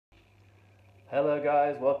Hello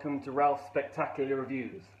guys, welcome to Ralph's Spectacular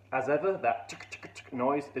Reviews. As ever, that chick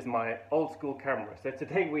noise is my old school camera. So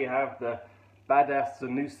today we have the badass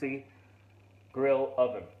Zanussi grill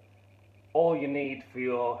oven. All you need for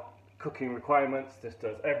your cooking requirements. This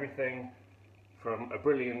does everything from a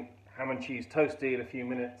brilliant ham and cheese toasty in a few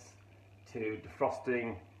minutes to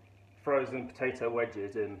defrosting frozen potato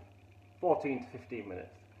wedges in 14 to 15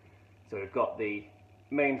 minutes. So we've got the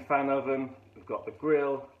main fan oven, we've got the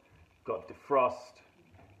grill, got defrost,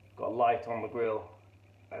 got light on the grill,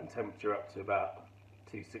 and temperature up to about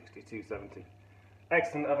 260, 270.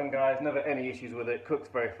 Excellent oven guys, never any issues with it, cooks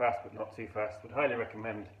very fast but not too fast, would highly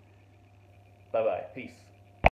recommend. Bye bye, peace.